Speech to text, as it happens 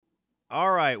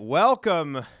All right,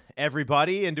 welcome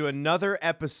everybody into another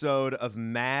episode of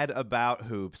Mad About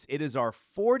Hoops. It is our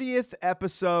 40th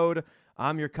episode.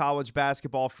 I'm your college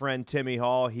basketball friend, Timmy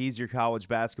Hall. He's your college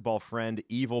basketball friend,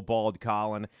 Evil Bald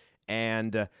Colin.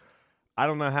 And I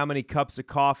don't know how many cups of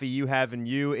coffee you have in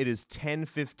you. It is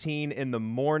 10:15 in the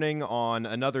morning on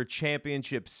another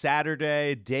championship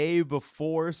Saturday, day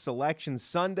before Selection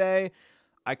Sunday.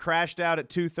 I crashed out at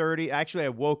 2:30. Actually, I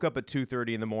woke up at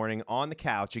 2:30 in the morning on the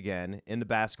couch again in the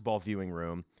basketball viewing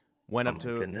room. Went up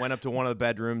to one of the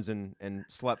bedrooms and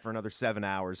slept for another 7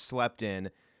 hours. Slept in,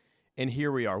 and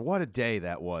here we are. What a day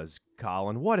that was,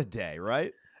 Colin. What a day,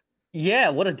 right? Yeah,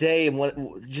 what a day, and what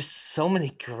just so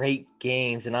many great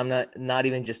games. And I'm not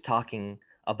even just talking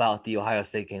about the Ohio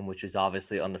State game, which is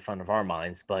obviously on the front of our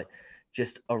minds, but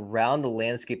just around the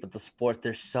landscape of the sport,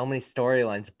 there's so many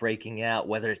storylines breaking out,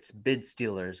 whether it's bid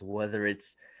stealers, whether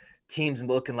it's teams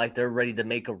looking like they're ready to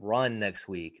make a run next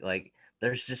week. Like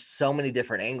there's just so many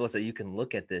different angles that you can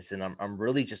look at this. And I'm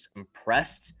really just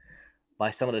impressed by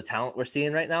some of the talent we're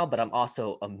seeing right now, but I'm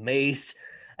also amazed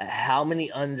at how many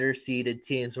underseeded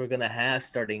teams we're going to have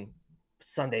starting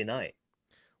Sunday night.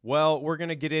 Well, we're going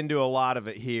to get into a lot of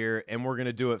it here, and we're going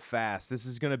to do it fast. This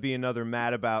is going to be another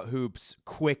Mad About Hoops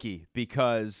quickie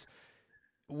because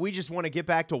we just want to get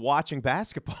back to watching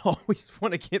basketball. We just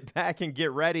want to get back and get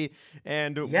ready.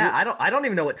 And yeah, I don't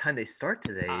even know what time they start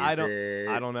today. I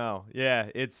don't know.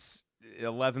 Yeah, it's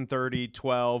 11:30,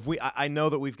 12. I know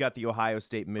that we've got the Ohio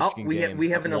State Michigan game. We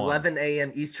have an 11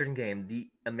 a.m. Eastern game, the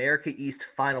America East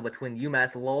final between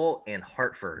UMass Lowell and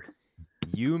Hartford.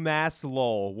 UMass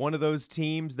Lowell, one of those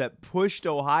teams that pushed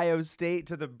Ohio State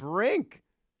to the brink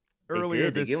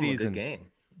earlier this season. They gave them a good game.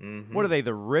 Mm-hmm. What are they,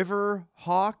 the River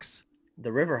Hawks?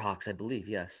 The River Hawks, I believe,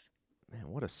 yes. Man,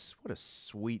 what a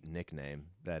sweet nickname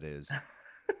that is.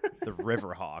 The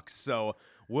River Hawks. So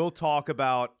we'll talk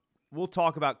about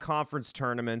conference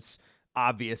tournaments,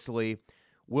 obviously.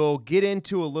 We'll get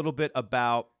into a little bit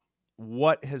about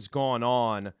what has gone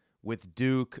on with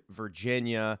Duke,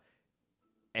 Virginia,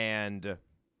 and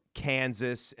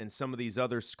Kansas and some of these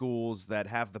other schools that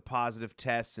have the positive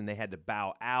tests and they had to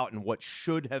bow out, and what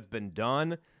should have been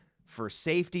done for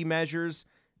safety measures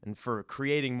and for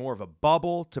creating more of a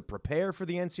bubble to prepare for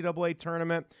the NCAA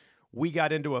tournament. We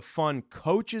got into a fun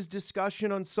coaches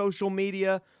discussion on social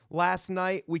media last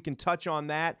night. We can touch on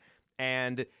that.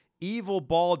 And Evil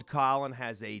Bald Colin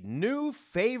has a new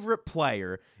favorite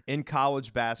player in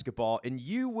college basketball, and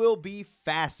you will be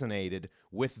fascinated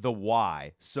with the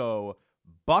why. So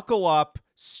buckle up,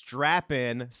 strap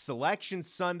in. Selection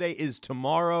Sunday is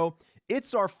tomorrow.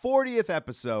 It's our 40th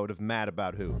episode of Mad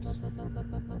About Hoops.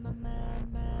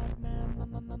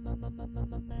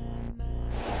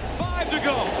 5 to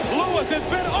go. Lewis has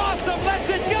been awesome. Lets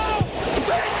it go.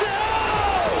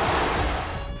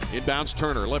 Inbounds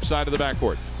Turner, left side of the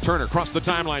backcourt. Turner crossed the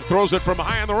timeline, throws it from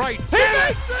high on the right. He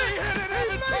makes it! He hit it,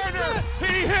 Evan Turner!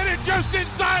 He hit it just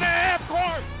inside of half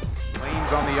court!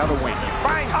 Lane's on the other wing. He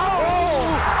finds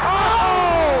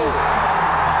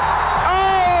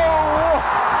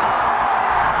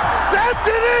Sent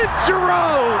it in,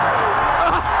 Jerome!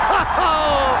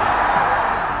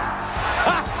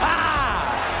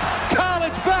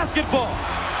 College basketball.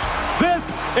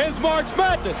 This is March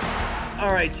Madness.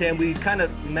 All right, Tim, we kind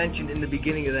of mentioned in the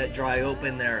beginning of that dry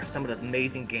open there some of the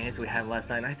amazing games we had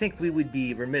last night. And I think we would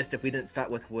be remiss if we didn't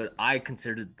start with what I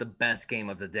considered the best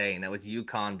game of the day, and that was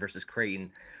UConn versus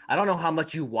Creighton. I don't know how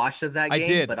much you watched of that game. I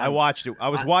did. But I watched it. I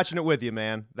was watching it with you,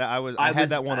 man. I had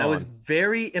that one on. I was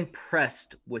very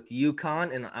impressed with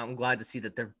UConn, and I'm glad to see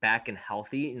that they're back and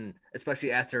healthy, and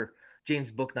especially after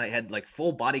James Bouknight had like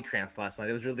full body cramps last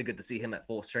night. It was really good to see him at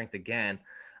full strength again.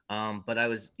 But I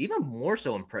was even more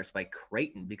so impressed by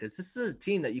Creighton because this is a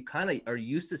team that you kind of are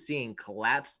used to seeing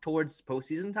collapse towards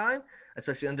postseason time,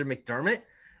 especially under McDermott.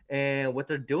 And what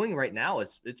they're doing right now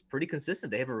is it's pretty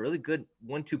consistent. They have a really good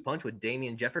 1-2 punch with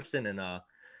Damian Jefferson and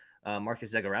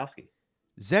Marcus Zegarowski.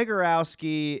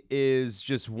 Zegarowski is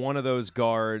just one of those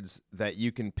guards that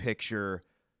you can picture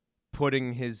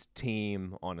putting his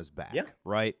team on his back,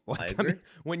 right? Like, I agree.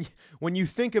 Mean, when you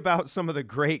think about some of the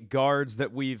great guards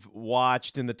that we've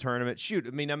watched in the tournament,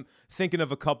 I'm thinking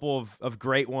of a couple of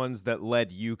great ones that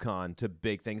led UConn to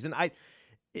big things. And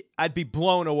I'd be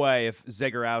blown away if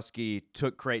Zegarowski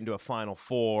took Creighton to a Final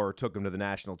Four or took him to the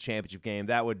national championship game.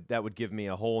 That would give me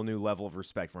a whole new level of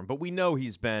respect for him. But we know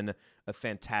he's been a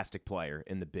fantastic player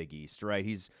in the Big East, right?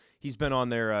 He's been on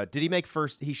there. Did he make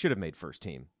first? He should have made first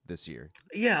team this year.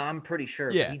 Yeah, I'm pretty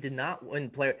sure. Yeah. But he did not win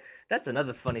player. That's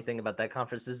another funny thing about that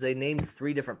conference is they named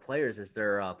 3 different players as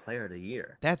their player of the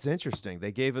year. That's interesting.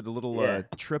 They gave it a little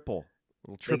triple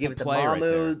Little They give triple it to play right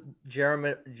there.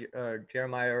 Mamu,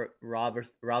 Jeremiah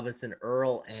Robinson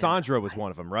Earl, and Sandro was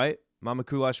one of them, right?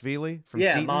 Mamakulashvili from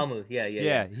Seton? Mamu.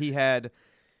 Yeah. He had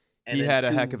And he then had a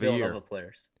two heck of a year. Villanova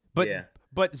players. But yeah.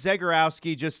 but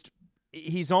Zagorowski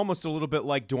he's almost a little bit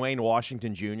like Dwayne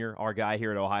Washington Jr., our guy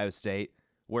here at Ohio State,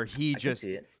 where he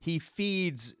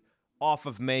feeds off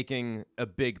of making a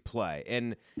big play,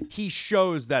 and he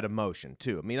shows that emotion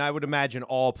too. I mean, I would imagine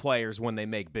all players, when they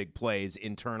make big plays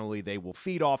internally, they will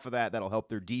feed off of that. That'll help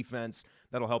their defense.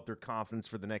 That'll help their confidence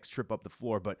for the next trip up the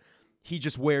floor. But he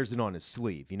just wears it on his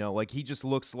sleeve, like he just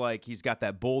looks like he's got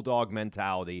that bulldog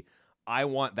mentality. I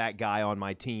want that guy on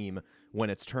my team when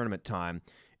it's tournament time.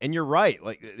 And you're right.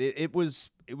 Like it was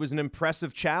an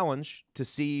impressive challenge to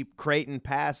see Creighton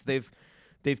pass.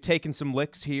 They've taken some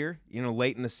licks here,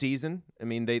 late in the season. I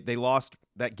mean, they lost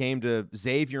that game to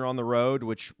Xavier on the road,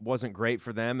 which wasn't great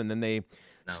for them, and then they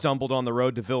stumbled on the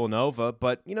road to Villanova.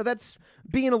 But, that's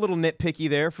being a little nitpicky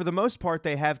there. For the most part,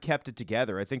 they have kept it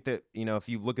together. I think that, if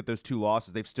you look at those two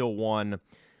losses, they've still won,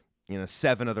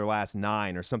 7 of their last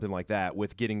 9 or something like that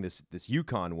with getting this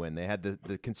UConn win. They had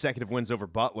the consecutive wins over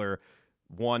Butler,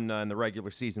 one in the regular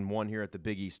season, one here at the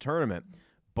Big East tournament.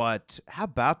 But how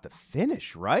about the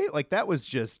finish, right? Like that was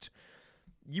just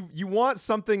you want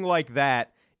something like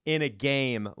that in a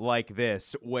game like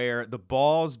this where the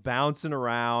ball's bouncing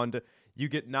around. You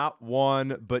get not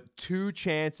one, but 2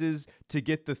 chances to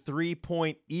get the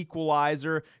 3-point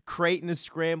equalizer. Creighton is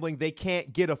scrambling. They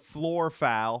can't get a floor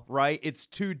foul, right? It's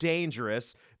too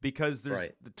dangerous because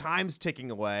the time's ticking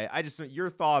away. Your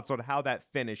thoughts on how that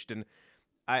finished. And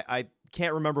I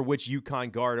can't remember which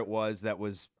UConn guard it was that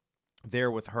was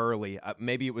there with Hurley.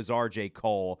 Maybe it was RJ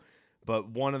Cole, but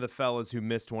one of the fellas who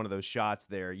missed one of those shots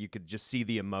there, you could just see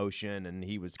the emotion, and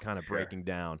he was kind of breaking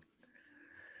down.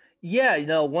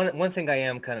 Yeah, one thing I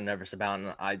am kind of nervous about,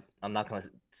 and I'm not going to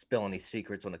spill any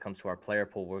secrets when it comes to our player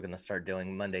pool we're going to start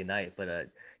doing Monday night, but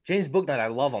James Bouknight, I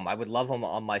love him. I would love him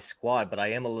on my squad, but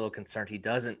I am a little concerned he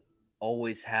doesn't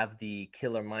always have the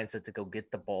killer mindset to go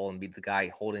get the ball and be the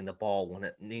guy holding the ball when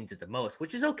it needs it the most,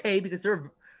 which is okay because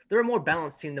they're a more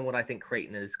balanced team than what I think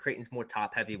Creighton is. Creighton's more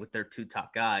top heavy with their 2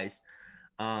 top guys.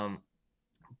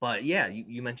 But yeah,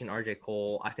 you mentioned RJ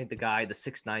Cole. I think the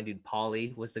 6'9" dude,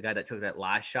 Pauly, was the guy that took that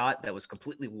last shot that was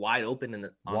completely wide open on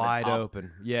the top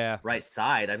right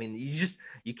side. I mean,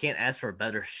 you can't ask for a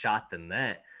better shot than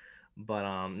that.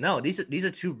 But no, these are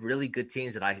 2 really good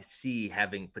teams that I see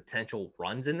having potential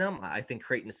runs in them. I think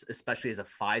Creighton, especially as a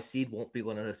 5 seed, won't be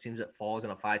one of those teams that falls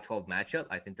in a 5-12 matchup.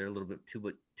 I think they're a little bit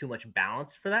too much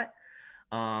balance for that.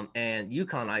 And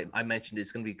UConn, I mentioned,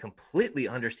 is going to be completely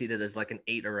underseeded as like an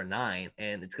 8 or a 9,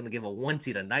 and it's going to give a 1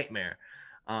 seed a nightmare.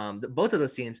 Both of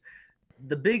those teams,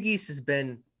 the Big East has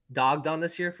been dogged on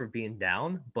this year for being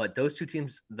down, but those 2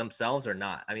 teams themselves are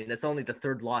not. I mean, that's only the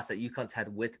 3rd loss that UConn's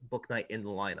had with Bouknight in the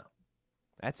lineup.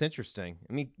 That's interesting.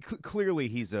 I mean, clearly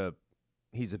he's a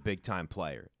big time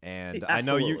player, and Absolutely. I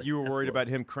know you were worried about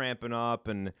him cramping up.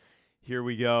 And here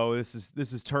we go. This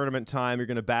is tournament time. You're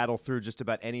going to battle through just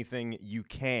about anything you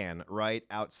can, right?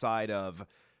 Outside of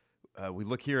we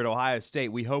look here at Ohio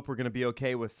State. We hope we're going to be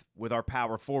okay with our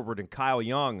power forward and Kyle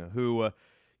Young, who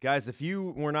guys, if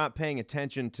you were not paying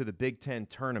attention to the Big Ten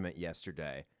tournament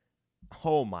yesterday,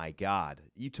 oh my God,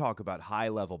 you talk about high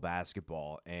level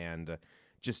basketball and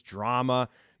just drama.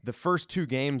 The first 2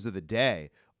 games of the day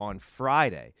on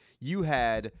Friday, you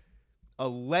had a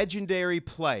legendary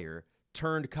player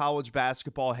turned college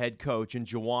basketball head coach in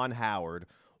Juwan Howard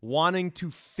wanting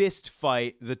to fist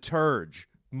fight the Turge,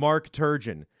 Mark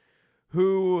Turgeon,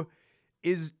 who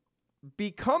is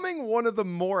becoming one of the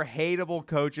more hateable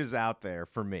coaches out there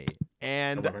for me.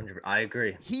 And 100%. I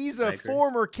agree. He's a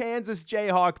former Kansas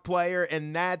Jayhawk player,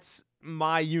 and that's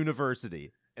my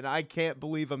university. And I can't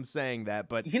believe I'm saying that,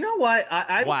 but you know what?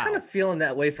 I'm kind of feeling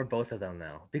that way for both of them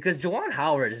now, because Juwan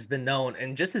Howard has been known,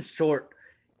 in just his short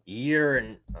year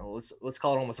and let's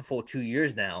call it almost a full 2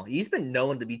 years now, he's been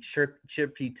known to be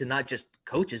chirpy to not just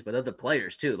coaches but other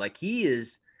players too. Like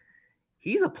he's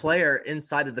a player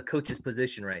inside of the coach's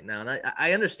position right now, and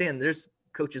I understand there's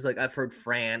coaches like I've heard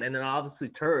Fran and then obviously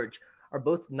Turge are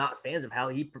both not fans of how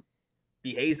he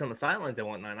behaves on the sidelines and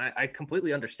whatnot. I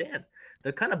completely understand.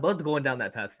 They're kind of both going down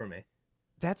that path for me.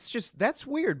 That's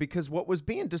weird, because what was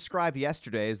being described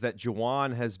yesterday is that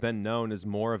Juwan has been known as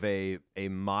more of a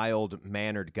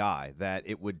mild-mannered guy, that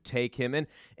it would take him, and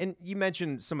you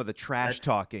mentioned some of the trash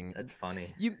talking. That's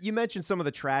funny. You mentioned some of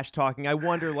the trash talking. I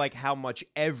wonder how much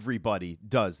everybody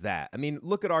does that. I mean,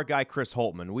 look at our guy Chris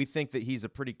Holtmann. We think that he's a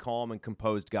pretty calm and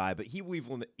composed guy, but he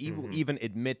will even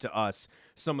admit to us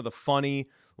some of the funny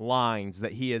lines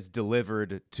that he has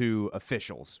delivered to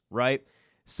officials, right?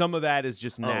 some of that is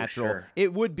just natural. Sure.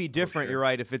 It would be different, sure. you're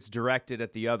right, if it's directed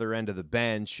at the other end of the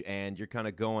bench and you're kind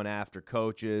of going after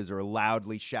coaches or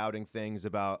loudly shouting things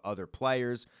about other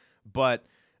players. But,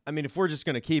 I mean, if we're just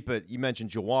going to keep it, you mentioned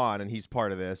Juwan, and he's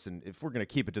part of this, and if we're going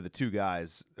to keep it to the two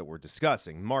guys that we're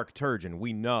discussing, Mark Turgeon,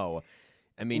 we know.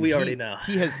 I mean, we already know.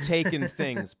 He has taken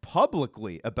things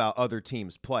publicly about other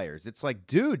teams' players. It's like,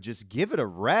 dude, just give it a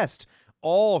rest.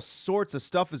 All sorts of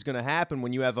stuff is going to happen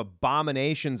when you have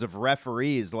abominations of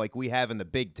referees like we have in the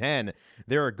Big Ten.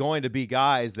 There are going to be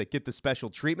guys that get the special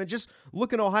treatment. Just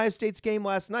look at Ohio State's game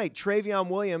last night. Travion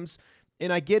Williams,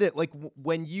 and I get it, like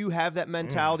when you have that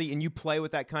mentality and you play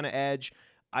with that kind of edge,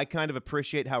 I kind of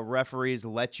appreciate how referees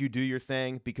let you do your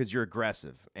thing because you're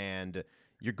aggressive and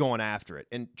you're going after it.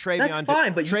 And Travion, that's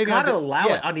fine, but you gotta allow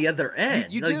it on the other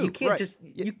end. You like, do. You can't just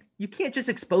you can't just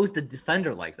expose the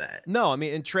defender like that. No, I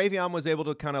mean, and Travion was able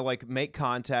to kind of like make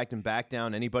contact and back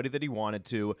down anybody that he wanted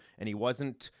to, and he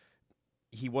wasn't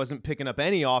picking up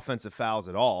any offensive fouls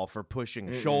at all for pushing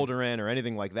a shoulder in or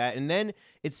anything like that. And then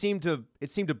it seemed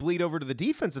to bleed over to the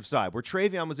defensive side where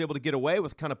Travion was able to get away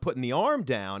with kind of putting the arm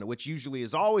down, which usually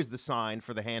is always the sign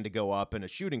for the hand to go up and a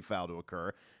shooting foul to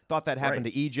occur. Thought that happened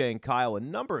to EJ and Kyle a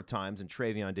number of times, and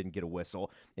Travion didn't get a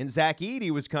whistle. And Zach Edey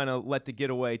was kind of let to get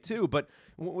away too. But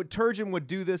Turgeon would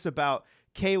do this about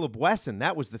Caleb Wesson.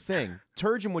 That was the thing.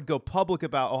 Turgeon would go public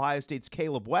about Ohio State's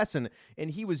Caleb Wesson,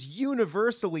 and he was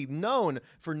universally known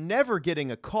for never getting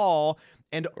a call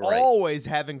and always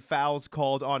having fouls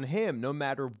called on him, no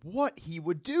matter what he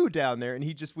would do down there, and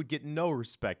he just would get no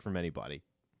respect from anybody.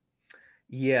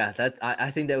 Yeah, I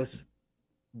think that was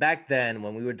back then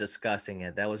when we were discussing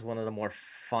it. That was one of the more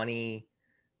funny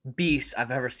beasts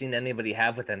I've ever seen anybody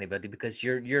have with anybody, because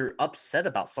you're upset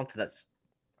about something that's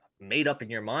made up in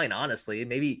your mind. Honestly,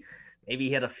 maybe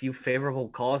he had a few favorable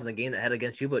calls in the game that had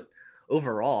against you, but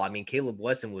overall, I mean, Caleb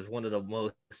Wesson was one of the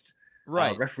most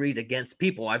refereed against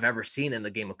people I've ever seen in the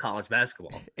game of college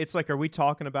basketball. It's like, are we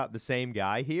talking about the same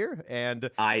guy here? And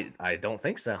I don't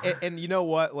think so. And you know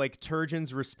what? Like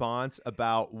Turgeon's response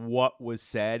about what was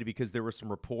said, because there were some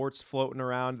reports floating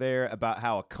around there about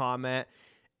how a comment,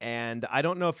 and I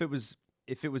don't know if it was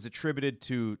attributed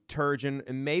to Turgeon,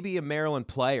 and maybe a Maryland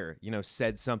player,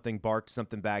 said something, barked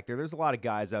something back there. There's a lot of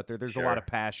guys out there. There's a lot of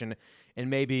passion, and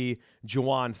maybe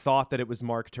Juwan thought that it was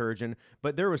Mark Turgeon,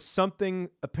 but there was something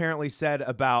apparently said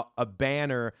about a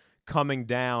banner coming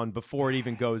down before it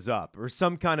even goes up, or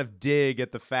some kind of dig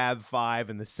at the Fab Five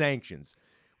and the sanctions,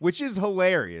 which is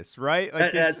hilarious, right?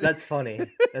 Like that's funny.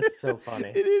 That's so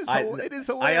funny. It is hilarious.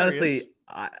 I honestly,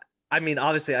 I mean,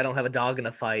 obviously, I don't have a dog in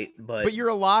a fight, but you're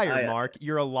a liar, Mark.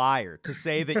 You're a liar to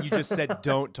say that you just said,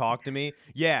 don't talk to me.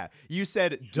 Yeah, you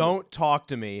said, don't talk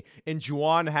to me, and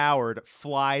Juwan Howard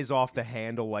flies off the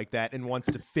handle like that and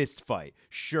wants to fist fight.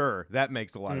 Sure, that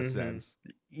makes a lot of sense.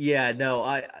 Yeah,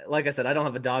 no, like I said, I don't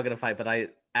have a dog in a fight, but I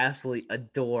absolutely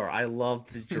I love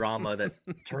the drama that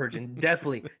Turgeon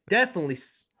definitely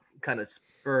kind of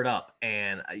spurred up,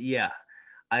 and yeah.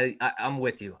 I'm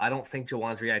with you. I don't think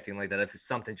Juwan's reacting like that if it's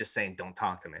something just saying, don't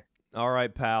talk to me. All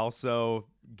right, pal. So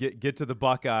get to the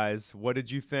Buckeyes. What did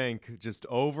you think? Just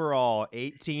overall,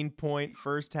 18-point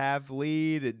first half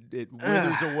lead. It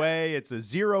withers away. It's a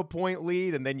 0-point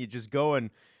lead, and then you just go and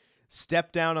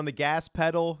step down on the gas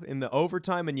pedal in the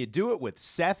overtime, and you do it with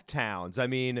Seth Towns. I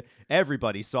mean,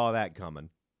 everybody saw that coming.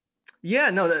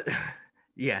 Yeah, no,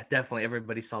 yeah, definitely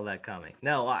everybody saw that coming.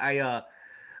 No,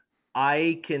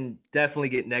 I can definitely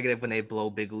get negative when they blow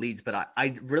big leads, but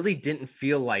I really didn't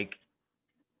feel like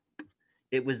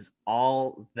it was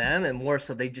all them, and more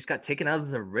so they just got taken out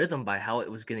of the rhythm by how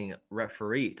it was getting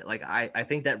refereed. Like I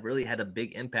think that really had a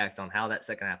big impact on how that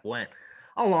second half went,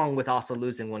 along with also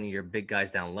losing one of your big guys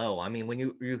down low. I mean, when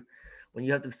you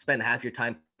have to spend half your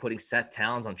time putting Seth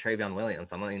Towns on Travion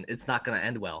Williams, I mean, it's not going to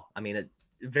end well. I mean, it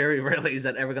very rarely is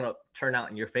that ever going to turn out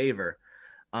in your favor.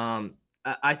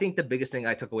 I think the biggest thing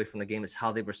I took away from the game is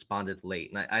how they responded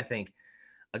late. And I think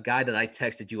a guy that I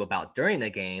texted you about during the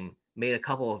game made a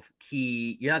couple of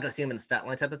key, you're not going to see him in the stat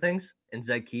line type of things, in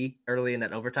Zed Key early in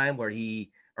that overtime where he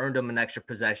earned him an extra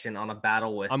possession on a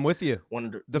battle with. I'm with you. One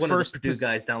of the Purdue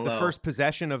guys down low. The first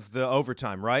possession of the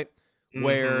overtime, right?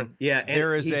 Where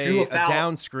there is a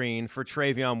down screen for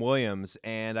Travion Williams,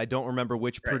 and I don't remember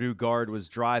which Purdue guard was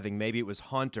driving. Maybe it was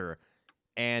Hunter,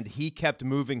 and he kept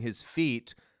moving his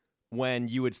feet when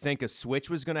you would think a switch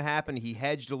was going to happen. He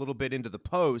hedged a little bit into the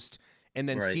post, and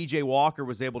then CJ Walker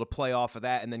was able to play off of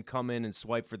that and then come in and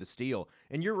swipe for the steal.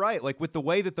 And you're right, like with the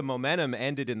way that the momentum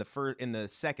ended in the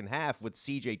second half with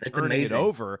CJ turning it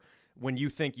over, when you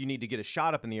think you need to get a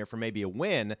shot up in the air for maybe a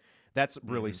win, that's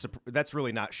really that's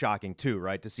really not shocking too,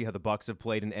 right? To see how the Bucks have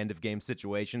played in end of game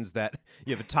situations that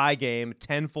you have a tie game,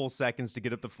 10 full seconds to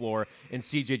get up the floor, and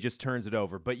CJ just turns it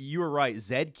over. But you were right,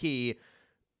 Zed Key,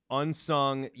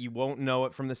 unsung, you won't know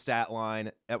it from the stat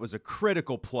line. That was a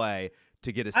critical play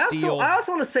to get a steal. I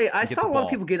also want to say I saw a lot ball. of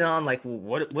people getting on like, well,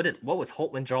 what was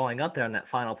Holtman drawing up there on that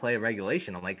final play of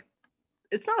regulation? I'm like,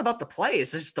 it's not about the play.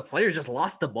 It's just the player just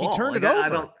lost the ball. He turned like, it over. I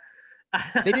don't.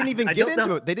 They didn't even get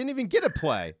into it. They didn't even get a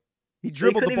play. He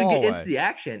dribbled the ball even get away. into the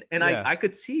action, and Yeah. I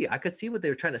could see what they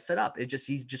were trying to set up. He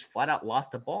just flat out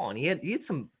lost the ball, and he had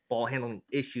some ball handling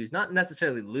issues, not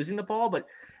necessarily losing the ball, but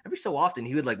every so often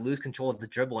he would like lose control of the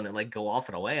dribble and it like go off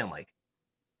and away. I'm like,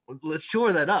 let's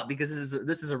shore that up because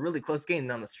this is a really close game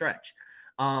down the stretch.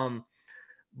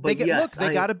 But yes,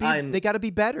 they got to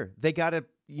be better. They got to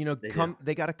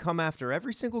they got to come after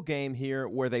every single game here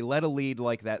where they let a lead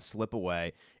like that slip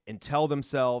away and tell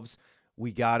themselves,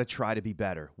 we got to try to be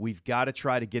better. We've got to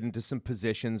try to get into some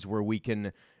positions where we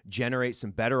can generate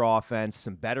some better offense,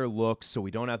 some better looks, so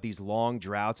we don't have these long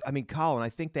droughts. I mean, Colin, I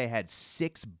think they had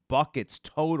 6 buckets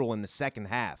total in the second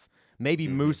half. Maybe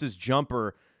Moose's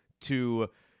jumper to,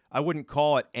 I wouldn't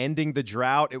call it ending the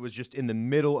drought. It was just in the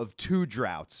middle of 2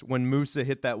 droughts when Musa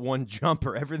hit that one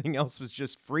jumper. Everything else was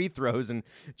just free throws and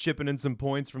chipping in some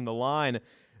points from the line.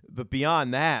 But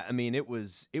beyond that, I mean, it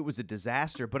was a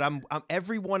disaster. But I'm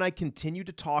everyone I continue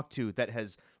to talk to that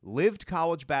has lived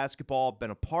college basketball,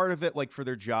 been a part of it, like for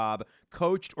their job,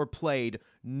 coached or played,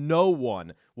 no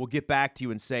one will get back to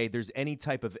you and say there's any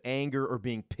type of anger or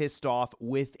being pissed off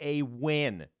with a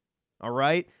win. All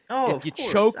right? Oh, if you of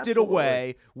course, choked absolutely. it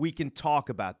away, we can talk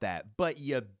about that. But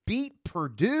you beat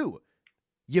Purdue.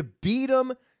 You beat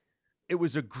them. It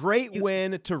was a great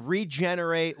win to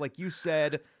regenerate, like you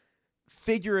said.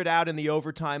 Figure it out in the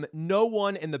overtime. No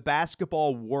one in the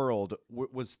basketball world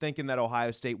was thinking that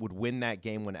Ohio State would win that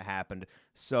game when it happened.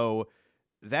 So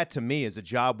that, to me, is a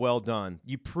job well done.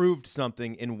 You proved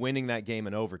something in winning that game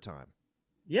in overtime.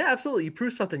 Yeah, absolutely. You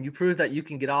proved something. You proved that you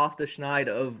can get off the schneid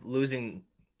of losing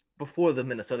before the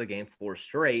Minnesota game 4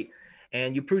 straight,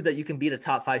 and you proved that you can beat a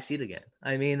top 5 seed again.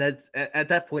 I mean, that's at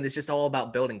that point, it's just all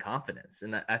about building confidence,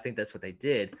 and I think that's what they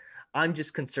did. I'm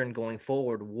just concerned going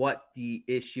forward what the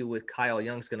issue with Kyle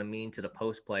Young's going to mean to the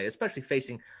post play, especially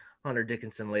facing Hunter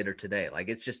Dickinson later today. Like,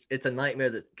 it's a nightmare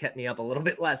that kept me up a little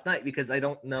bit last night because I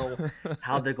don't know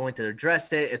how they're going to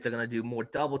address it, if they're going to do more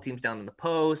double teams down in the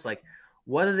post. Like,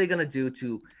 what are they going to do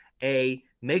to,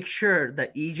 make sure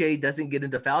that EJ doesn't get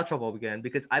into foul trouble again?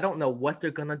 Because I don't know what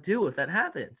they're going to do if that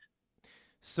happens.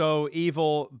 So,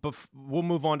 Evil, we'll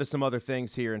move on to some other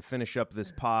things here and finish up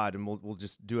this pod, and we'll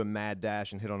just do a mad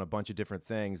dash and hit on a bunch of different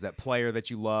things. That player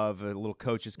that you love, a little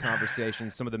coaches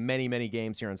conversation, some of the many, many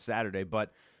games here on Saturday.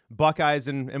 But Buckeyes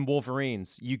and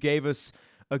Wolverines, you gave us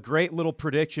a great little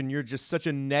prediction. You're just such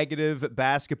a negative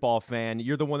basketball fan.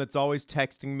 You're the one that's always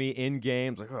texting me in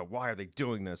games like, oh, why are they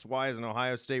doing this? Why isn't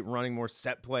Ohio State running more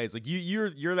set plays? Like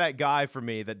you're that guy for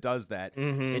me that does that.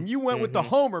 And you went with the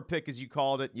homer pick, as you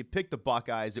called it. You picked the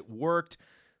Buckeyes. It worked.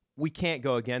 We can't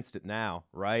go against it now,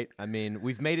 right? I mean,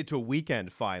 we've made it to a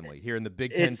weekend finally here in the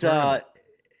Big Ten tournament.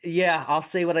 Yeah, I'll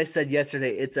say what I said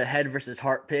yesterday. It's a head versus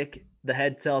heart pick. The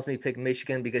head tells me pick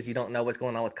Michigan because you don't know what's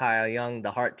going on with Kyle Young. The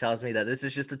heart tells me that this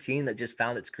is just a team that just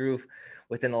found its groove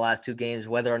within the last 2 games.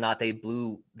 Whether or not they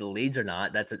blew the leads or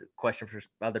not, that's a question for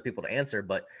other people to answer.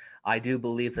 But I do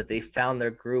believe that they found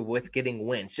their groove with getting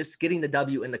wins, just getting the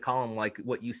W in the column, like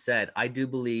what you said. I do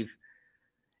believe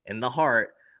in the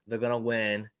heart they're going to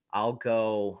win. I'll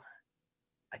go.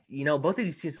 Both of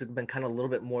these teams have been kind of a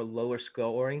little bit more lower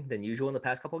scoring than usual in the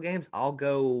past couple of games. I'll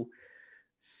go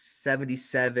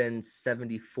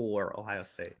 77-74 Ohio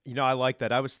State. I like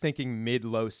that. I was thinking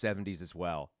mid-low 70s as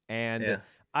well. And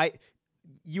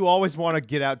you always want to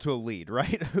get out to a lead,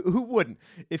 right? Who wouldn't?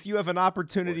 If you have an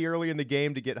opportunity early in the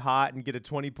game to get hot and get a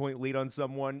 20-point lead on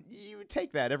someone, you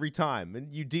take that every time,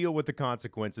 and you deal with the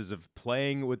consequences of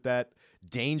playing with that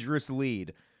dangerous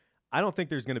lead. I don't think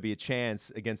there's going to be a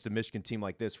chance against a Michigan team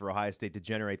like this for Ohio State to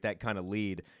generate that kind of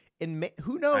lead. And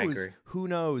who knows? Who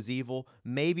knows, Evil?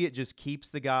 Maybe it just keeps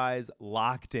the guys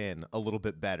locked in a little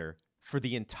bit better for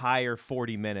the entire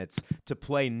 40 minutes to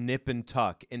play nip and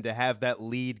tuck and to have that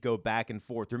lead go back and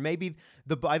forth. Or maybe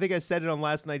I think I said it on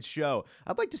last night's show.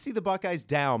 I'd like to see the Buckeyes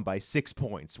down by 6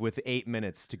 points with 8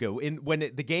 minutes to go. When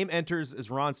the game enters,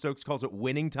 as Ron Stokes calls it,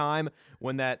 winning time,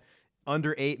 when that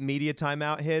under 8 media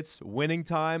timeout hits, winning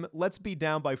time, let's be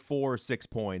down by 4 or 6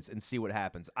 points and see what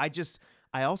happens.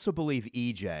 I also believe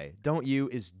EJ, don't you,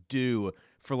 is due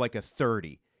for like a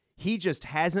 30. He just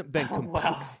hasn't been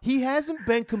wow. he hasn't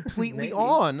been completely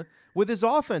on with his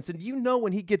offense. And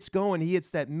when he gets going, he hits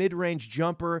that mid-range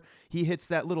jumper, he hits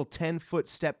that little 10-foot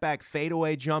step back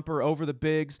fadeaway jumper over the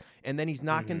bigs, and then he's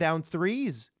knocking down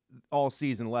threes all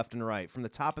season left and right from the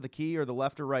top of the key or the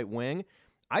left or right wing.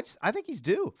 I think he's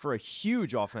due for a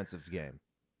huge offensive game.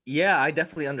 Yeah, I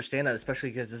definitely understand that, especially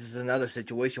because this is another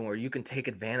situation where you can take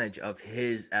advantage of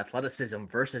his athleticism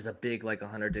versus a big like a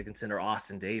Hunter Dickinson or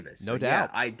Austin Davis. No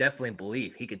doubt. Yeah, I definitely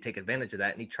believe he could take advantage of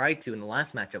that, and he tried to in the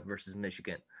last matchup versus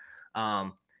Michigan.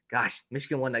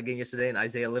 Michigan won that game yesterday, and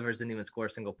Isaiah Livers didn't even score a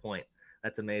single point.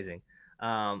 That's amazing.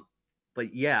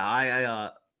 But yeah,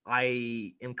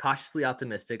 I am cautiously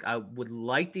optimistic. I would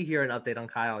like to hear an update on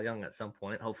Kyle Young at some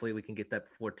point. Hopefully, we can get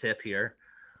that before tip here.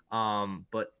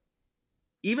 But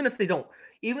even if they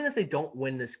don't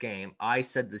win this game, I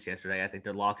said this yesterday, I think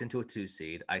they're locked into a 2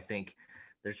 seed. I think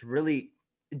there's really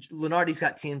Lunardi's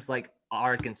got teams like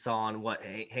Arkansas and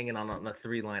hanging on a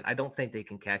 3 line. I don't think they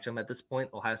can catch them at this point.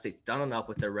 Ohio State's done enough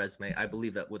with their resume. I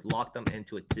believe that would lock them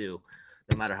into a 2,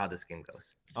 no matter how this game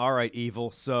goes. All right, Evil.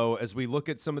 So as we look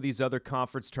at some of these other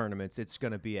conference tournaments, it's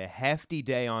going to be a hefty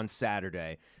day on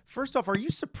Saturday. First off, are you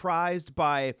surprised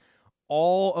by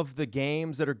all of the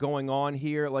games that are going on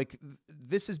here? Like,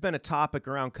 this has been a topic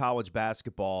around college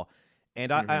basketball,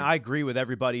 and I agree with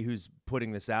everybody who's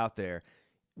putting this out there.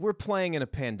 We're playing in a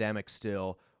pandemic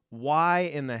still. Why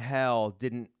in the hell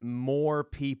didn't more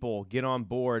people get on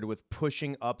board with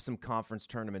pushing up some conference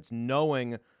tournaments,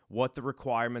 knowing what the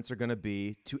requirements are going to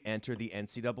be to enter the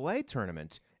NCAA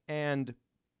tournament? And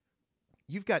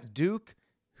you've got Duke,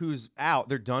 who's out.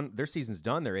 They're done. Their season's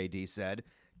done, their AD said.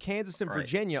 Kansas and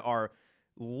Virginia are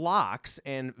locks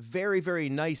and very, very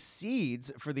nice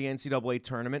seeds for the NCAA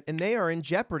tournament, and they are in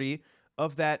jeopardy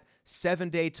of that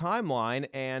 7-day timeline,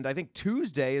 and I think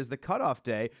Tuesday is the cutoff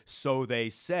day, so they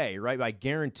say, right? I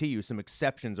guarantee you some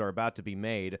exceptions are about to be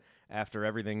made after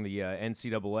everything the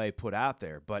NCAA put out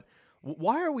there. But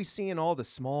why are we seeing all the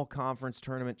small conference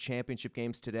tournament championship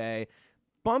games today?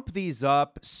 Bump these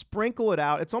up, sprinkle it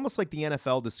out. It's almost like the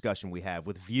NFL discussion we have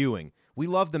with viewing. We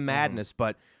love the madness,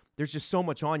 but there's just so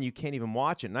much on you can't even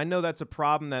watch it. And I know that's a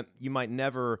problem that you might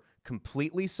never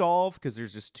completely solve because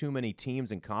there's just too many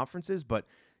teams and conferences, but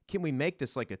can we make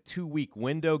this like a 2-week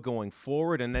window going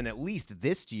forward? And then at least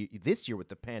this year with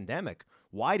the pandemic,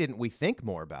 why didn't we think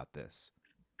more about this?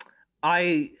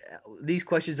 These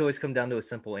questions always come down to a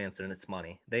simple answer, and it's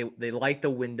money. They like the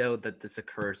window that this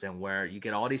occurs in, where you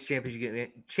get all these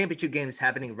championship games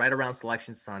happening right around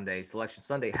Selection Sunday. Selection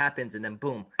Sunday happens, and then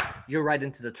boom, you're right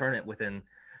into the tournament within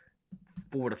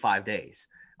 4 to 5 days.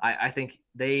 I think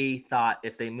they thought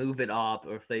if they move it up,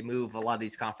 or if they move a lot of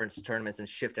these conference tournaments and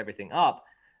shift everything up,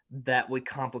 that would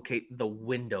complicate the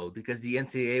window, because the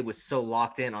NCAA was so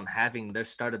locked in on having their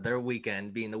start of their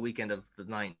weekend being the weekend of the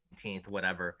 19th,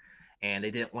 whatever, and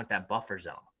they didn't want that buffer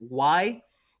zone. Why?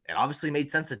 It obviously made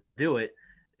sense to do it.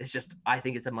 It's just, I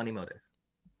think it's a money motive.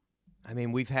 I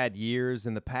mean, we've had years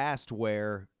in the past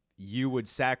where you would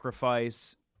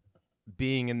sacrifice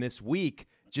being in this week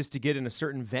just to get in a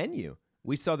certain venue.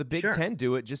 We saw the Big Ten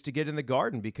do it just to get in the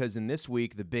Garden, because in this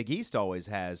week, the Big East always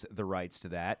has the rights to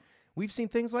that. We've seen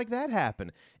things like that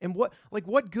happen. And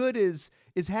what good is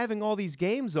having all these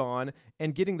games on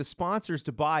and getting the sponsors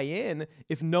to buy in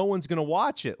if no one's going to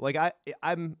watch it? Like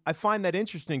I find that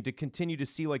interesting to continue to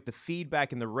see like the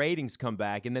feedback and the ratings come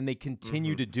back, and then they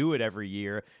continue to do it every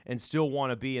year and still want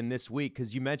to be in this week,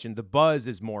 because you mentioned the buzz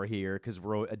is more here because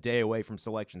we're a day away from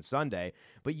Selection Sunday,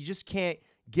 but you just can't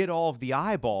get all of the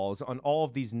eyeballs on all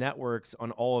of these networks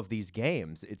on all of these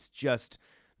games. It's just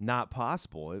not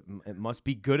possible. It must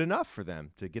be good enough for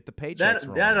them to get the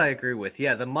paychecks. That I agree with.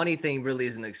 Yeah, the money thing really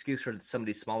is an excuse for some of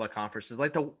these smaller conferences,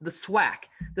 like the SWAC.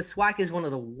 The SWAC is one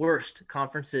of the worst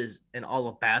conferences in all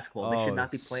of basketball. They should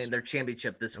not be playing their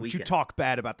championship this weekend. You talk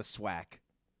bad about the SWAC.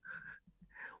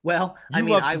 Well,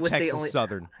 Iowa State only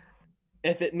Southern.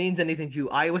 If it means anything to you,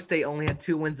 Iowa State only had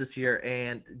 2 wins this year,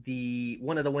 and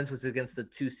one of the wins was against the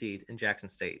 2 seed in Jackson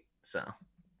State. So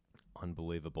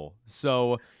unbelievable.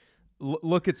 So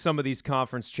look at some of these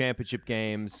conference championship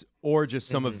games, or just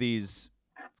some of these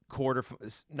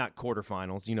not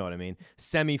quarterfinals, you know what I mean,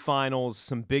 semifinals,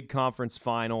 some big conference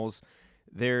finals.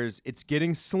 It's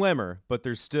getting slimmer, but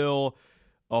there's still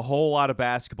a whole lot of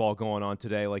basketball going on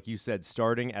today, like you said,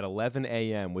 starting at 11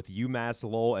 a.m. with UMass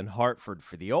Lowell and Hartford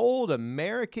for the old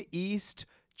America East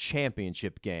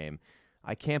championship game.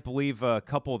 I can't believe a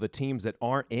couple of the teams that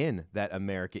aren't in that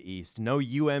America East. No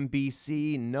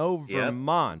UMBC, no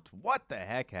Vermont. What the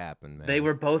heck happened, man? They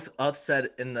were both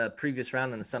upset in the previous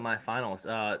round in the semifinals.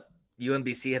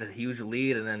 UMBC had a huge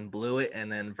lead and then blew it,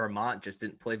 and then Vermont just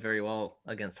didn't play very well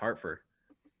against Hartford.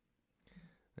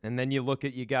 And then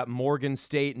you got Morgan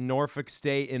State and Norfolk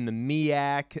State in the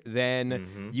MEAC.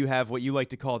 Then you have what you like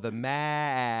to call the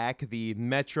MAC, the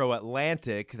Metro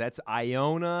Atlantic. That's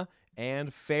Iona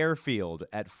and Fairfield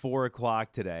at 4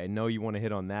 o'clock today. I know you want to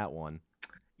hit on that one.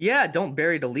 Yeah, don't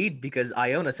bury the lead, because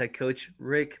Iona's head coach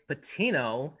Rick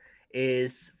Pitino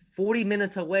is 40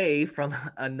 minutes away from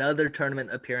another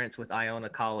tournament appearance with Iona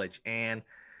College. And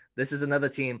this is another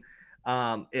team.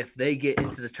 If they get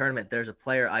into the tournament, there's a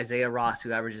player, Isaiah Ross,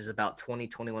 who averages about 20,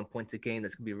 21 points a game.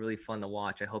 That's going to be really fun to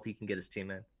watch. I hope he can get his team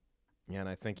in. Yeah, and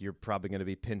I think you're probably going to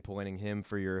be pinpointing him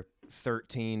for your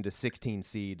 13 to 16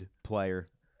 seed player.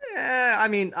 Yeah, I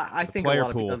mean, I think a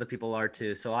lot pool. of other people are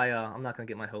too. So I'm not going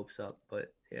to get my hopes up,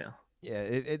 but yeah. Yeah,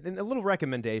 and a little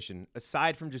recommendation,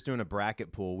 aside from just doing a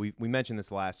bracket pool, we mentioned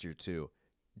this last year too.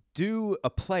 Do a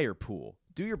player pool.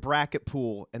 Do your bracket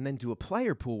pool and then do a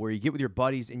player pool where you get with your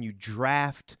buddies and you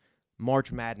draft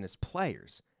March Madness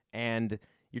players. And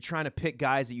you're trying to pick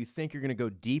guys that you think are going to go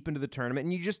deep into the tournament,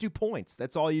 and you just do points.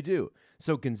 That's all you do.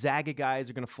 So Gonzaga guys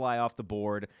are going to fly off the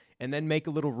board, and then make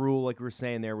a little rule like we were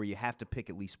saying there where you have to pick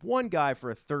at least one guy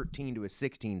for a 13 to a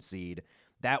 16 seed.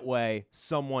 That way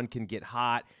someone can get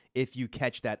hot if you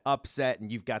catch that upset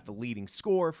and you've got the leading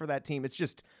scorer for that team.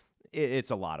 It's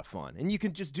a lot of fun. And you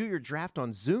can just do your draft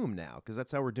on Zoom now, because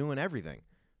that's how we're doing everything.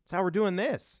 That's how we're doing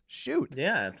this. Shoot.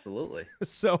 Yeah, absolutely.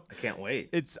 So I can't wait.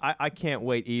 I can't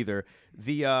wait either.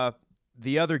 The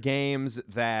other games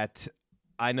that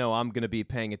I know I'm going to be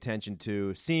paying attention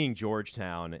to, seeing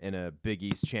Georgetown in a Big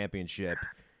East championship.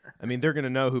 I mean, they're going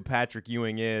to know who Patrick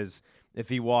Ewing is if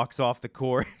he walks off the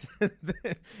court,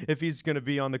 if he's going to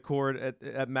be on the court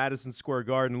at Madison Square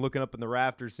Garden looking up in the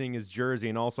rafters, seeing his jersey,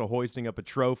 and also hoisting up a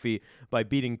trophy by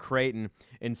beating Creighton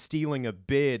and stealing a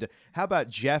bid. How about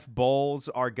Jeff Bowles,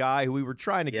 our guy who we were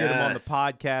trying to get him on the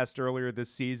podcast earlier this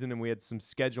season, and we had some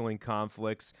scheduling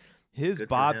conflicts. His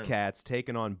Bobcats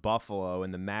taking on Buffalo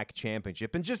in the MAC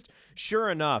championship. And just sure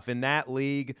enough, in that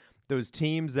league, those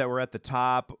teams that were at the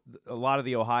top, a lot of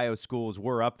the Ohio schools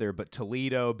were up there, but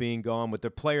Toledo being gone with their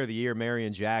player of the year,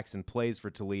 Marion Jackson, plays for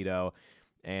Toledo,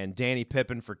 and Danny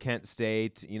Pippen for Kent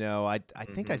State. You know, I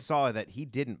think I saw that he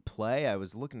didn't play. I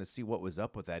was looking to see what was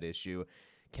up with that issue.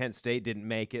 Kent State didn't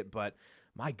make it, but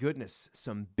my goodness,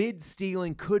 some bid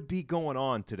stealing could be going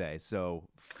on today. So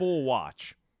full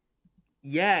watch.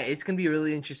 Yeah, it's going to be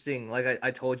really interesting. Like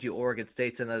I told you, Oregon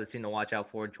State's another team to watch out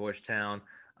for, Georgetown.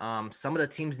 Some of the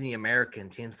teams in the American,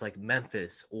 teams like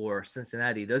Memphis or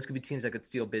Cincinnati, those could be teams that could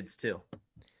steal bids too.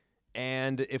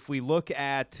 And if we look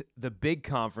at the big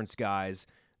conference guys,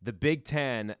 the Big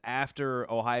Ten,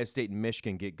 after Ohio State and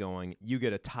Michigan get going, you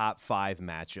get a top 5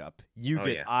 matchup. You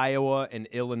get Iowa and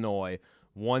Illinois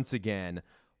once again.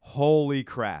 Holy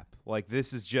crap. Like,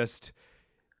 this is just –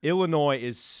 Illinois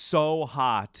is so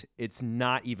hot, it's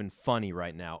not even funny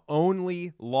right now.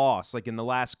 Only loss, like in the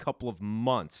last couple of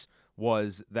months,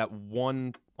 was that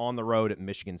one on the road at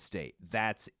Michigan State.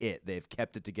 That's it. They've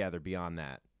kept it together beyond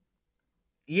that.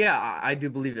 Yeah, I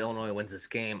do believe Illinois wins this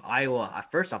game. Iowa,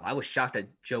 first off, I was shocked that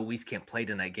Joe Wieskamp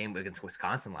played in that game against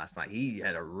Wisconsin last night. He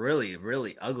had a really,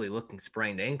 really ugly-looking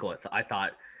sprained ankle, I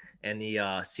thought, in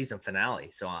the season finale.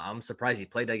 So I'm surprised he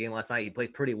played that game last night. He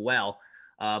played pretty well.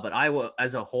 But Iowa,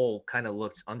 as a whole, kind of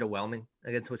looked underwhelming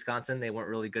against Wisconsin. They weren't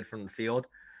really good from the field.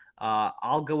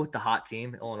 I'll go with the hot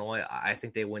team, Illinois. I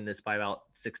think they win this by about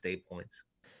 6 to 8 points.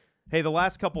 Hey, the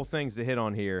last couple things to hit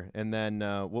on here, and then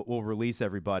we'll release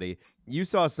everybody. You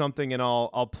saw something, and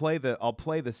I'll play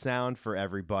the sound for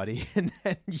everybody, and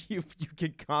then you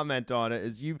can comment on it.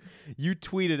 As you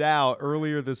tweeted out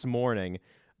earlier this morning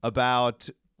about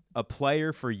a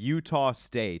player for Utah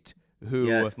State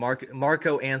who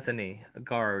Marco Anthony, a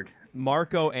guard.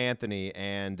 Marco Anthony,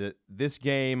 and this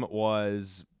game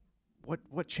was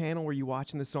what channel were you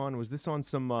watching this on? Was this on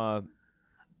some?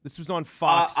 This was on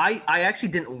Fox. I actually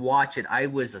didn't watch it. I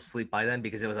was asleep by then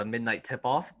because it was a midnight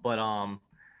tip-off. But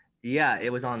yeah,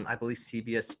 it was on, I believe,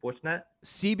 CBS Sportsnet.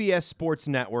 CBS Sports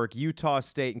Network, Utah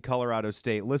State and Colorado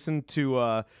State. Listen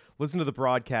to the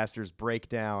broadcasters break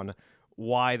down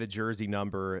why the jersey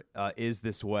number is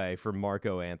this way for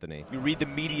Marco Anthony. You read the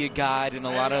media guide, and a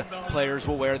lot of players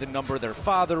will wear the number their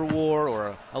father wore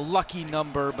or a lucky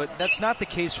number, but that's not the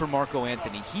case for Marco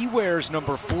Anthony. He wears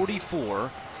number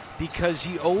 44 because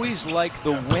he always liked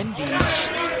the Wendy's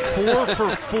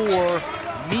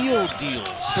 4-for-4 meal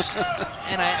deals.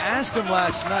 And I asked him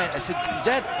last night, I said, is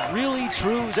that really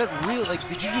true? Is that real? Like,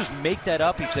 did you just make that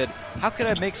up? He said, how could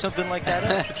I make something like that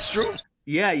up? It's true.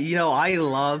 Yeah, I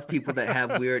love people that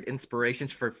have weird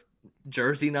inspirations for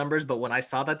jersey numbers, but when I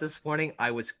saw that this morning,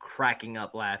 I was cracking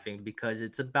up laughing because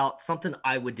it's about something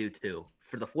I would do too.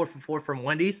 For the 4 for 4 from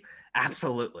Wendy's,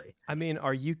 absolutely. I mean,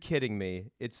 are you kidding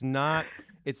me? It's not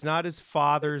his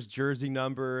father's jersey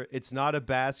number. It's not a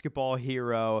basketball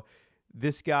hero.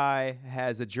 This guy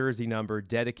has a jersey number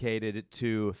dedicated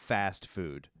to fast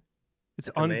food. It's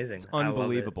amazing. It's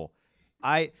unbelievable.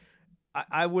 I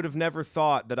would have never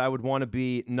thought that I would want to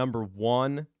be number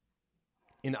 1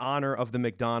 in honor of the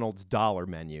McDonald's dollar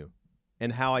menu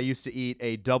and how I used to eat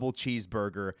a double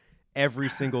cheeseburger every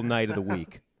single night of the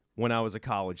week when I was a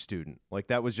college student. Like,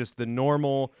 that was just the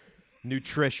normal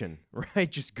nutrition, right?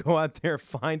 Just go out there,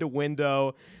 find a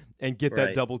window, and get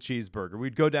that double cheeseburger.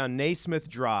 We'd go down Naismith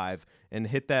Drive and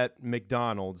hit that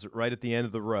McDonald's right at the end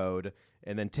of the road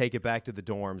and then take it back to the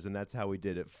dorms, and that's how we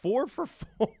did it. 4 for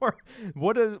 4.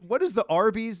 What is the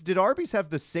Arby's? Did Arby's have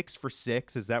the 6 for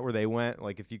 6? Is that where they went?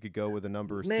 Like, if you could go with a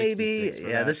number maybe 66 for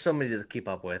yeah, that? there's so many to keep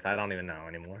up with. I don't even know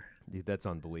anymore. Dude, that's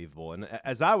unbelievable. And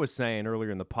as I was saying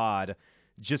earlier in the pod,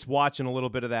 just watching a little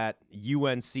bit of that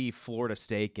UNC Florida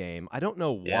State game, I don't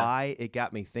know why it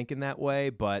got me thinking that way,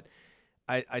 but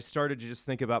I started to just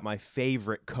think about my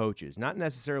favorite coaches, not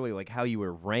necessarily like how you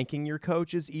were ranking your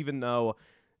coaches, even though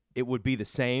it would be the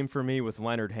same for me with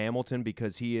Leonard Hamilton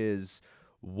because he is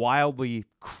wildly,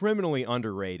 criminally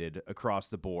underrated across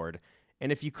the board.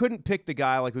 And if you couldn't pick the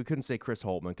guy, like we couldn't say Chris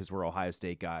Holtmann because we're Ohio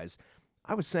State guys,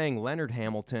 I was saying Leonard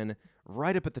Hamilton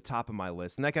right up at the top of my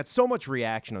list. And that got so much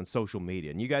reaction on social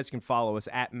media. And you guys can follow us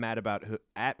at Mad About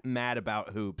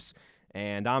Hoops.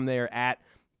 And I'm there at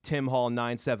Tim Hall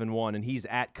 971, and he's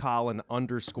at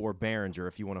Colin_Behringer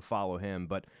if you want to follow him.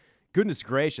 But goodness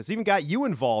gracious, even got you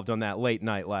involved on that late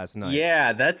night last night.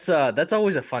 Yeah, that's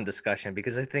always a fun discussion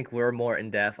because I think we're more in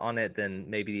depth on it than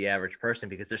maybe the average person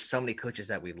because there's so many coaches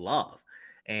that we love.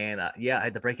 And I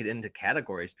had to break it into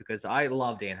categories because I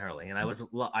love Dan Hurley, and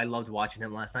I loved watching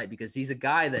him last night because he's a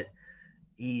guy that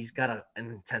he's got an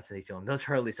intensity to him. Those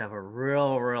Hurleys have a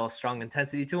real strong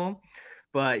intensity to him.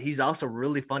 But he's also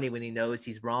really funny when he knows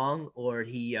he's wrong or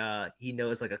he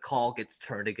knows like a call gets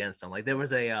turned against him. Like there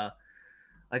was a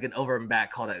like an over and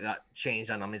back call that got changed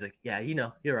on him. He's like, yeah,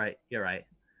 you're right.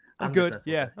 I'm good.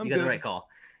 Yeah, you got the right call.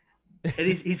 And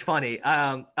he's funny.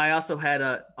 I also had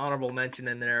a honorable mention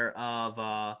in there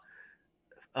of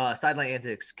sideline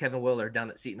antics. Kevin Willard down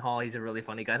at Seton Hall. He's a really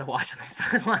funny guy to watch on the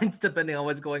sidelines, depending on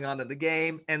what's going on in the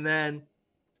game. And then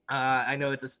I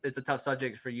know it's a tough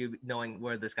subject for you knowing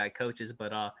where this guy coaches,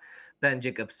 but Ben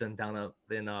Jacobson down up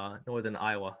in northern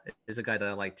Iowa is a guy that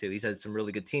I like too. He's had some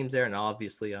really good teams there, and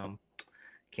obviously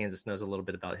Kansas knows a little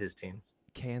bit about his teams.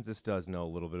 Kansas does know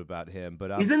a little bit about him,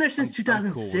 but he's been there since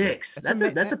 2006.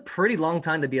 Cool. That's a pretty long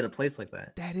time to be at a place like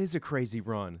that. That is a crazy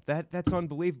run. That's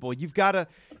unbelievable. You've got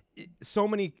so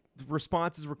many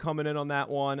responses were coming in on that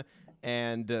one.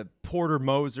 And Porter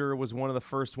Moser was one of the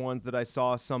first ones that I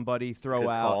saw somebody throw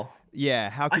out. Call. Yeah,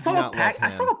 how could you not love him? I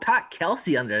saw Pat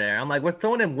Kelsey under there. I'm like, we're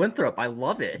throwing in Winthrop. I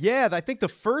love it. Yeah, I think the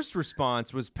first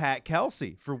response was Pat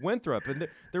Kelsey for Winthrop. And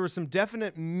there was some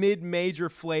definite mid-major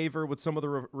flavor with some of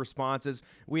the responses.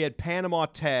 We had Panama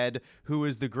Ted, who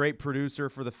is the great producer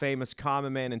for the famous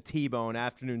Common Man and T-Bone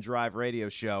Afternoon Drive radio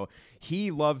show.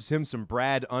 He loves him some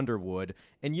Brad Underwood.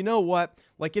 And you know what?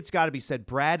 Like, it's got to be said,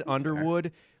 Brad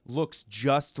Underwood looks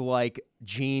just like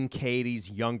Gene Katie's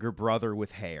younger brother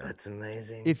with hair. That's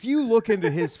amazing. If you look into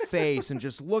his face and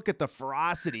just look at the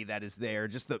ferocity that is there,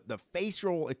 just the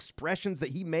facial expressions that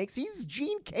he makes, he's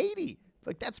Gene Katie.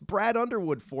 Like, that's Brad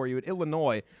Underwood for you at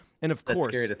Illinois. And of course, that's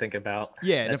scary to think about.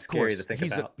 Yeah, and of course,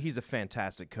 he's a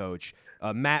fantastic coach.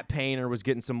 Matt Painter was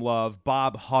getting some love.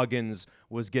 Bob Huggins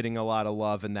was getting a lot of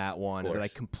love in that one that I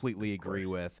completely agree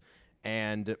with.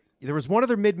 And there was one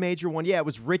other mid-major one. Yeah, it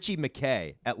was Richie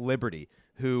McKay at Liberty,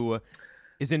 who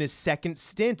is in his second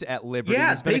stint at Liberty. Yeah,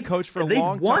 he's been a coach for a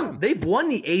long time. They've won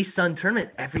the A-Sun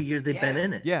tournament every year they've been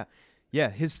in it. Yeah.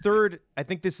 His third, I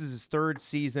think this is his third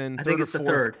season. I think it's the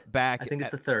third. Back I think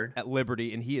it's the third. At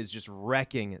Liberty, and he is just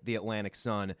wrecking the Atlantic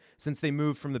Sun. Since they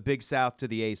moved from the Big South to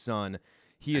the A-Sun,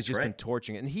 he has just been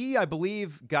torching it. And he, I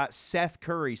believe, got Seth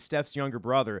Curry, Steph's younger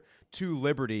brother, to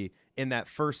Liberty in that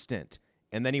first stint.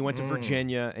 And then he went to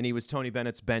Virginia, and he was Tony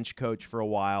Bennett's bench coach for a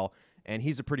while. And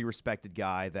he's a pretty respected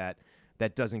guy that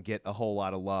doesn't get a whole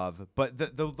lot of love. But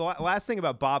the last thing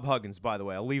about Bob Huggins, by the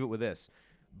way, I'll leave it with this.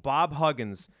 Bob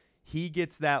Huggins, he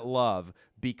gets that love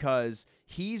because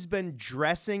he's been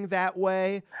dressing that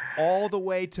way all the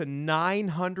way to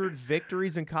 900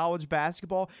 victories in college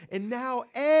basketball. And now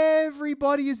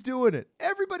everybody is doing it.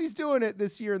 Everybody's doing it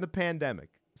this year in the pandemic.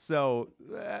 So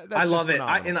that's I love just it.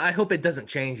 phenomenal. And I hope it doesn't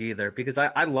change either, because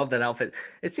I love that outfit.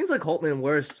 It seems like Holtman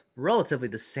wears relatively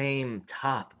the same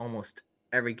top almost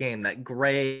every game. That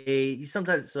gray. He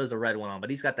sometimes throws a red one on, but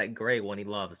he's got that gray one he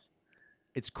loves.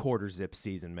 It's quarter zip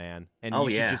season, man. And Oh,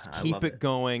 you should yeah, just I keep love it it.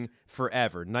 going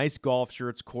forever. Nice golf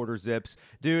shirts, quarter zips.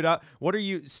 Dude, what are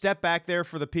you, step back there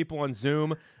for the people on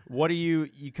Zoom. What are you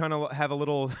kind of have a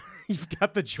little, you've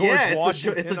got the George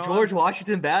Washington it's a on? George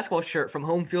Washington basketball shirt from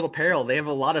Home Field Apparel. They have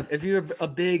a lot of, if you're a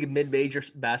big mid-major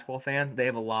basketball fan, they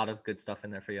have a lot of good stuff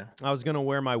in there for you. I was going to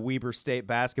wear my Weber State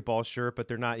basketball shirt, but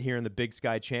they're not here in the Big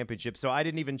Sky Championship, so I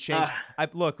didn't even change.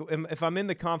 Look, if I'm in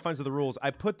the confines of the rules,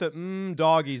 I put the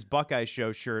Doggies Buckeye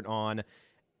Show shirt on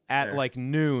at like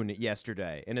noon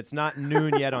yesterday, and it's not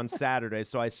noon yet on Saturday,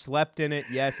 so I slept in it.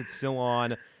 Yes, it's still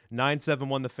on.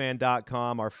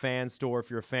 971thefan.com, our fan store. If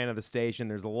you're a fan of the station,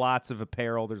 there's lots of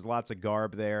apparel. There's lots of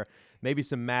garb there. Maybe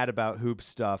some Mad About Hoop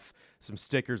stuff, some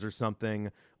stickers or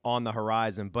something on the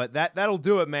horizon. But that'll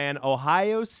do it, man.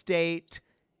 Ohio State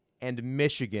and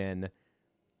Michigan.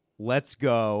 Let's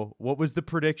go. What was the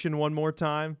prediction one more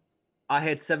time? I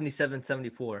had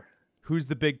 77-74. Who's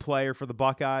the big player for the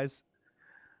Buckeyes?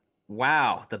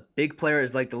 Wow, the big player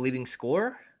is like the leading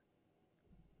scorer?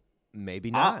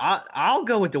 Maybe not. I'll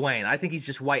go with Dwayne. I think he's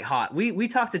just white hot. We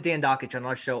talk to Dan Dockich on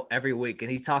our show every week, and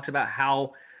he talks about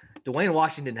how Dwayne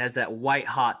Washington has that white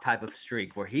hot type of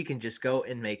streak where he can just go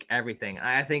and make everything.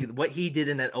 I think what he did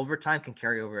in that overtime can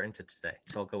carry over into today.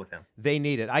 So I'll go with him. They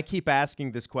need it. I keep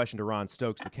asking this question to Ron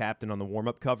Stokes, the captain, on the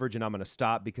warm-up coverage, and I'm going to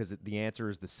stop because the answer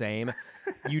is the same.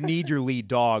 You need your lead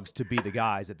dogs to be the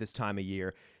guys at this time of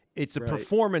year. It's a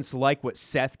performance like what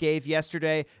Seth gave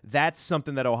yesterday. That's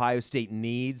something that Ohio State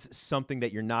needs, something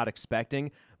that you're not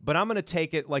expecting. But I'm going to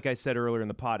take it, like I said earlier in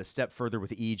the pod, a step further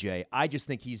with EJ. I just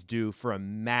think he's due for a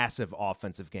massive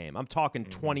offensive game. I'm talking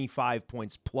 25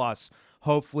 points plus,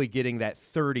 hopefully getting that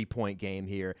 30-point game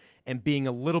here and being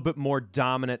a little bit more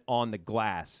dominant on the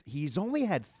glass. He's only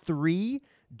had 3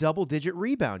 double-digit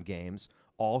rebound games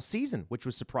all season, which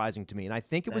was surprising to me. And I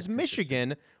think it was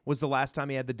Michigan was the last time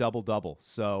he had the double-double.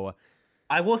 So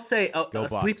I will say a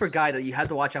sleeper Bucks. guy that you have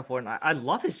to watch out for, and I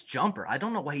love his jumper. I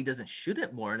don't know why he doesn't shoot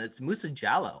it more, and it's Musa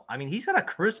Jallow. I mean, he's got a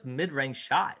crisp mid-range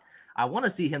shot. I want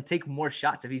to see him take more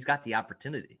shots if he's got the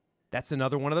opportunity. That's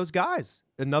another one of those guys.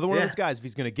 Another one of those guys. If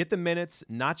he's going to get the minutes,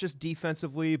 not just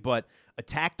defensively, but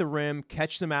attack the rim,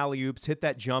 catch some alley-oops, hit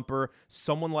that jumper,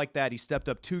 someone like that. He stepped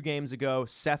up 2 games ago.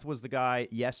 Seth was the guy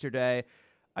yesterday.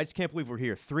 I just can't believe we're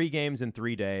here. 3 games in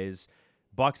 3 days.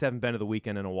 Bucks haven't been to the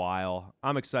weekend in a while.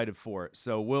 I'm excited for it.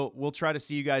 So we'll try to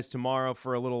see you guys tomorrow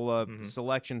for a little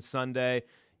Selection Sunday.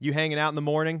 You hanging out in the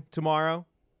morning tomorrow?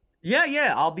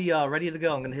 Yeah. I'll be ready to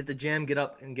go. I'm going to hit the gym, get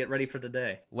up, and get ready for the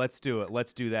day. Let's do it.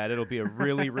 Let's do that. It'll be a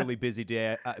really, really busy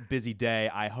day.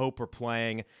 I hope we're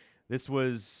playing. This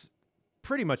was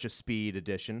pretty much a speed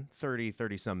edition,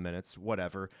 30-some minutes,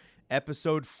 whatever.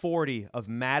 Episode 40 of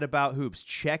Mad About Hoops.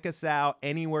 Check us out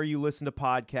anywhere you listen to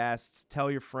podcasts. Tell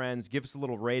your friends. Give us a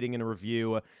little rating and a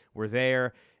review. We're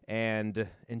there. And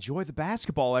enjoy the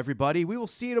basketball, everybody. We will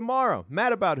see you tomorrow.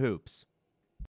 Mad About Hoops.